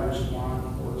 how I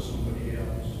respond towards somebody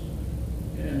else,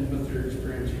 and what they're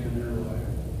experiencing in their life.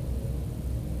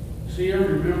 See,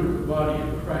 every member of the body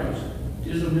of Christ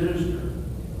is a minister,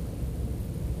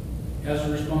 has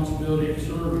a responsibility of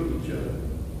serving each other,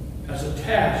 has a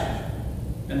task,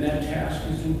 and that task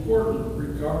is important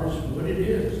regardless of what it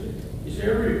is. It's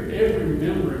every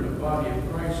member in the body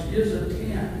of Christ is a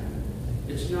tent.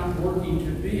 It's not working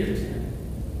to be a tent.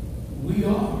 We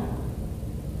are.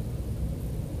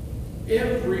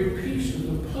 Every piece of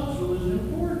the puzzle is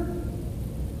important.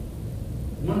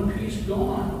 One piece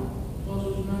gone, the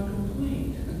puzzle's not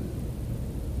complete.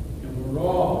 And we're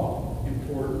all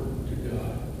important to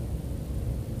God.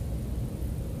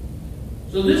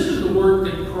 So this is the work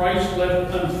that Christ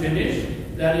left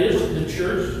unfinished. That is the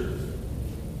church,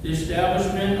 the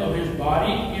establishment of His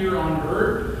body here on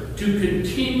earth, to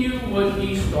continue what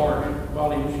He started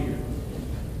while He was here.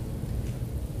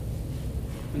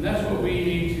 And that's what we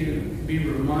need to be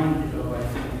reminded of, I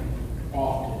think,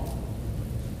 often.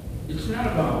 It's not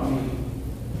about me.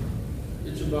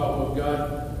 It's about what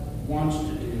God wants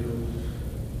to do,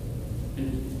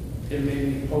 and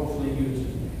maybe hopefully uses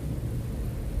me.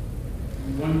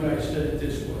 One guy said it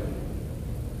this way: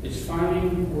 it's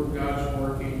finding where God's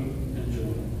working and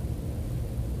joining.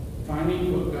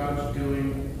 Finding what God's doing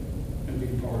and be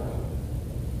part of it.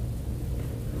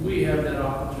 And we have that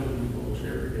opportunity, folks,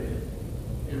 every day.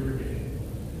 Every day.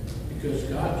 Because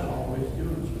God's always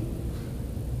doing something.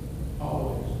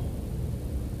 Always.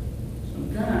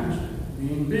 Sometimes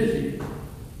being busy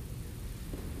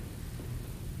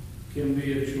can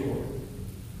be a chore.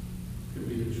 Can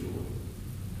be a chore.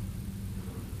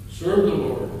 Serve the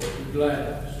Lord with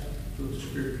gladness. That's what the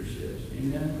Scripture says.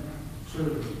 Amen?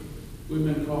 Serve Him. We've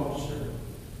been called to serve.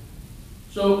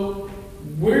 So,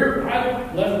 where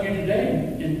I left you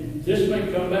today, and this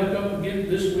may come back up again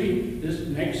this week, this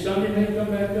next Sunday may come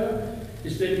back up,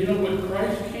 is that, what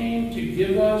Christ came to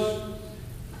give us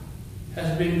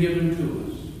has been given to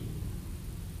us.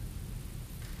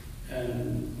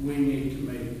 And we need to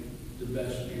make the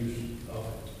best use of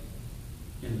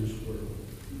it in this world,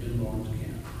 in Lawrence County.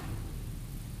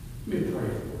 Let me pray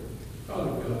for you.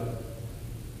 Father God,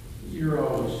 You're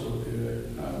always so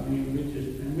good. I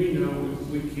mean, we know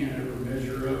we can't ever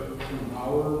measure up from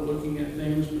our looking at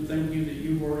things, but thank You that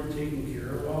You've already taken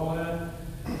care of all that.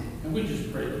 And we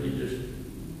just pray that You just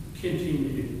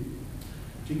continue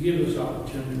to give us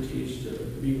opportunities to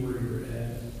be where You're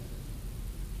at,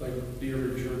 like the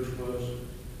early church was.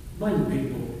 Bring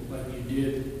people like You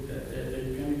did at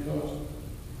Pentecost.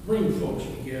 Bring folks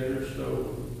together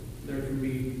so there can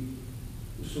be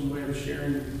some way of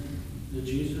sharing the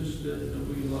Jesus that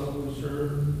we love and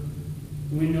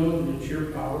serve. We know that it's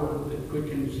your power that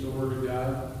quickens the Word of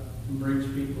God and brings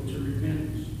people to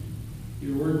repentance.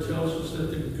 Your Word tells us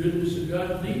that the goodness of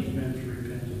God leads men to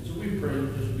repentance. So we pray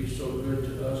it just be so good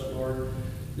to us, Lord,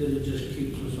 that it just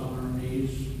keeps us on our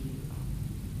knees.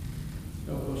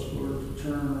 Help us, Lord, to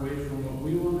turn away from what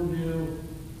we want to do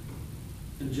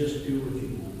and just do what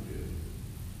you want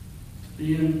to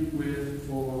do. In, with,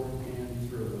 for, and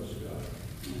through us, God.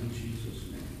 In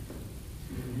Jesus' name.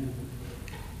 Amen.